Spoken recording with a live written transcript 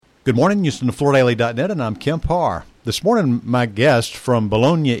Good morning, Houston, FloorDaily.net, and I'm Kemp Harr. This morning, my guest from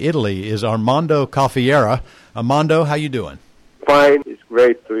Bologna, Italy, is Armando Cafiera. Armando, how you doing? Fine. It's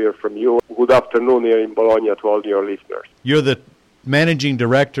great to hear from you. Good afternoon here in Bologna to all your listeners. You're the managing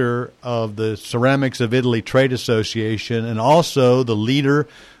director of the Ceramics of Italy Trade Association and also the leader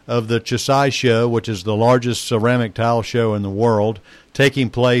of the CESAI show, which is the largest ceramic tile show in the world, taking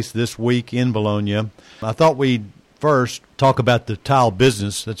place this week in Bologna. I thought we'd first talk about the tile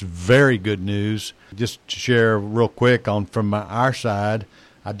business. That's very good news. Just to share real quick from our side,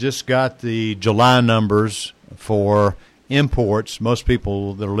 I just got the July numbers for imports. Most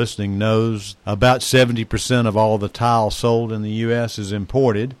people that are listening knows about 70% of all the tile sold in the U.S. is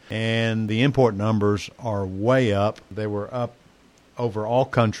imported, and the import numbers are way up. They were up over all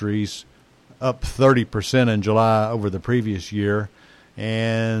countries, up 30% in July over the previous year.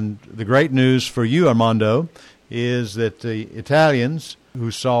 And the great news for you, Armando, is that the Italians,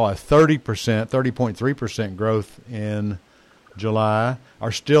 who saw a 30.3% growth in July,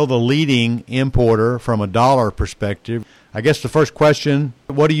 are still the leading importer from a dollar perspective. I guess the first question,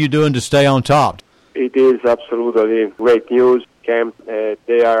 what are you doing to stay on top? It is absolutely great news, Kemp.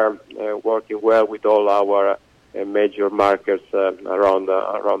 They are working well with all our major markets around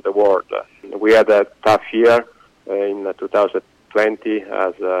the world. We had a tough year in 2020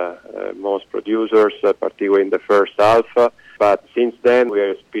 as most producers, particularly in the first half. But since then, we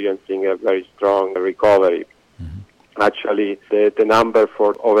are experiencing a very strong recovery. Mm-hmm. Actually, the number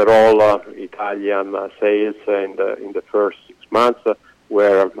for overall Italian sales in the first 6 months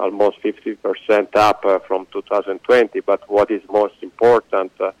were almost 50% up from 2020. But what is most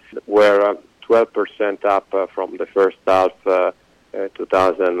important, were 12% up from the first half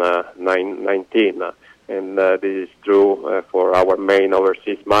 2019. And this is true for our main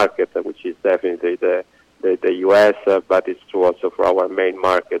overseas market, which is definitely the U.S., but it's true also for our main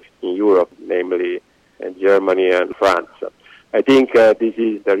markets in Europe, namely Germany and France. I think this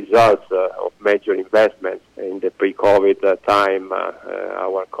is the result of major investments in the pre-COVID time.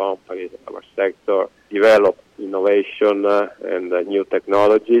 Our companies, our sector developed innovation and new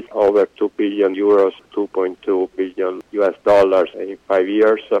technologies, over 2 billion euros, 2.2 billion US dollars in 5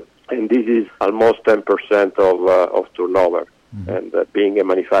 years. And this is almost 10% of turnover. Mm-hmm. And being a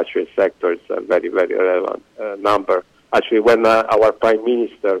manufacturing sector is a very, very relevant number. Actually, when our Prime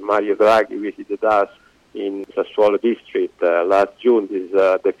Minister, Mario Draghi, visited us in Sassuolo district last June, this is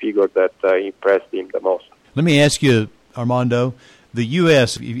the figure that impressed him the most. Let me ask you, Armando, the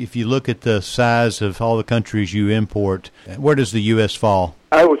U.S., if you look at the size of all the countries you import, where does the U.S. fall?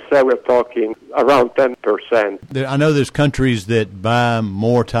 I would say we're talking around 10%. I know there's countries that buy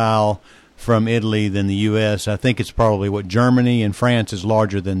more tile from Italy than the U.S. I think it's probably Germany and France is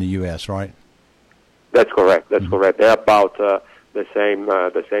larger than the U.S., right? That's correct. That's mm-hmm. correct. They're about the same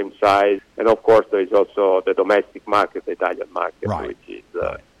size. And, of course, there is also the domestic market, the Italian market, right, which is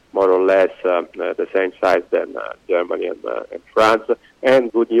more or less the same size than Germany and France. And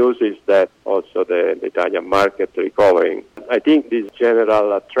good news is that also the Italian market recovering. I think this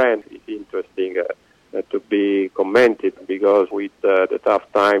general trend is interesting to be commented because with the tough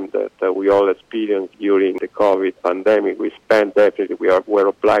time that we all experienced during the COVID pandemic, we were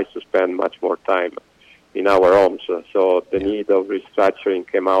obliged to spend much more time in our homes. So the need of restructuring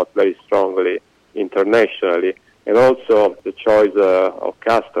came out very strongly internationally. And also the choice of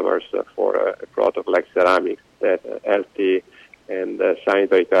customers for a product like ceramics, that healthy and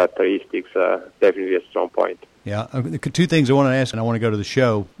sanitary characteristics, definitely a strong point. Yeah, two things I want to ask, and I want to go to the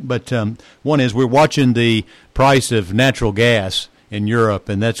show. But one is we're watching the price of natural gas in Europe,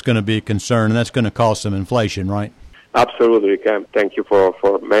 and that's going to be a concern, and that's going to cause some inflation, right? Absolutely, Cam. Thank you for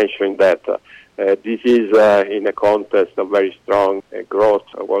mentioning that. This is in a context of very strong growth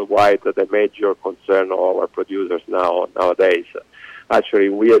worldwide, the major concern of our producers nowadays. Actually,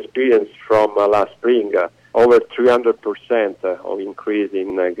 we experienced from last spring over 300% of increase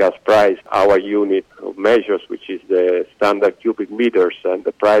in gas price. Our unit of measures, which is the standard cubic meters, and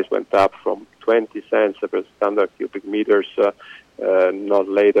the price went up from 20 cents per standard cubic meters not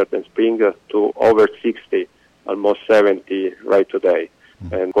later than spring to over 60, almost 70 right today.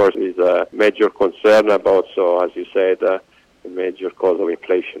 Mm-hmm. And of course, is a major concern about, so as you said, a major cause of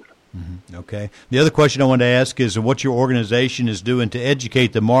inflation. Mm-hmm. Okay. The other question I want to ask is what your organization is doing to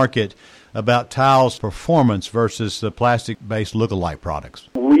educate the market about tiles performance versus the plastic-based look-alike products.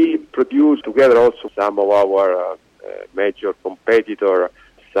 We produce together also some of our major competitors,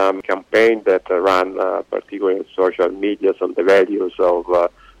 some campaign that run particularly in social media on the values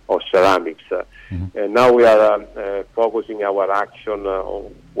of ceramics. Mm-hmm. And now we are focusing our action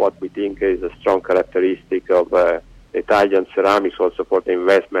on what we think is a strong characteristic of Italian ceramics, also for the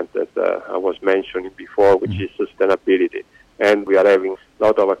investment that I was mentioning before, which is sustainability. And we are having a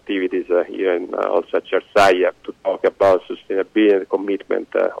lot of activities here in also at Cersaia to talk about sustainability and the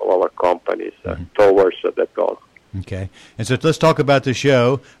commitment of our companies towards that goal. Okay. And so let's talk about the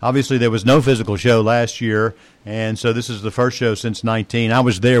show. Obviously, there was no physical show last year, and so this is the first show since 19. I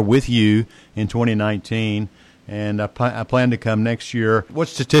was there with you in 2019, and I plan to come next year. What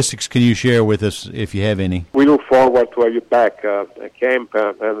statistics can you share with us, if you have any? We look forward to have you back at camp,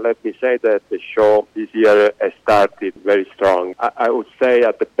 and let me say that the show this year has started very strong. I would say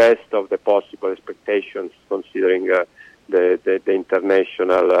at the best of the possible expectations, considering the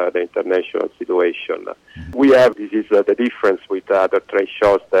international situation. We have, this is the difference with other trade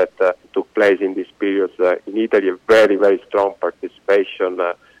shows that took place in this period. In Italy, a very, very strong participation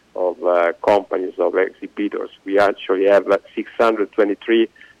of companies, of exhibitors. We actually have 623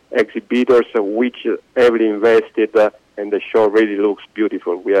 exhibitors, which heavily invested, and the show really looks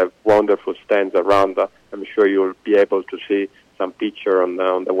beautiful. We have wonderful stands around. I'm sure you'll be able to see some picture on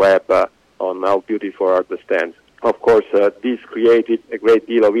the web on how beautiful are the stands. Of course, this created a great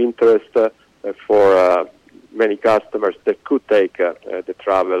deal of interest for many customers that could take the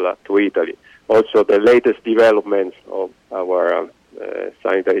travel to Italy. Also, the latest developments of our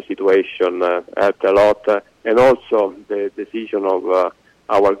sanitary situation helped a lot, and also the decision of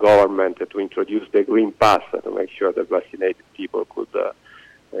our government to introduce the Green Pass to make sure that vaccinated people could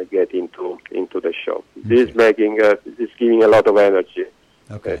get into the show. This is giving a lot of energy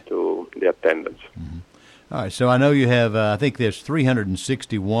to the attendance. Mm-hmm. All right, so I know you have, I think there's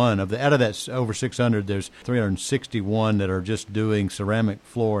 361 out of that over 600. There's 361 that are just doing ceramic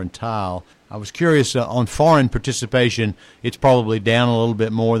floor and tile. I was curious on foreign participation. It's probably down a little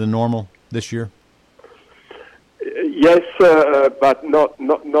bit more than normal this year. Yes, but not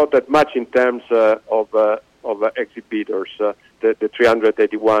that much in terms of exhibitors. The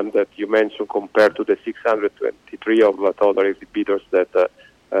 381 that you mentioned compared to the 623 of total exhibitors that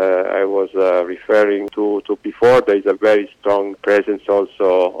I was referring to before. There is a very strong presence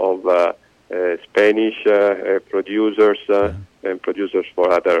also of Spanish producers and producers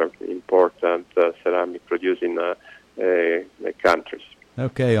for other important ceramic producing countries.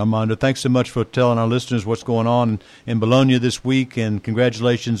 Okay, Armando, thanks so much for telling our listeners what's going on in Bologna this week, and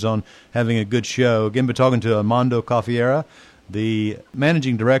congratulations on having a good show. Again, we're talking to Armando Caffiera, the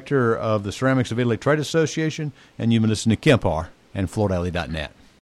Managing Director of the Ceramics of Italy Trade Association, and you've been listening to Kempar and FloorDaily.net.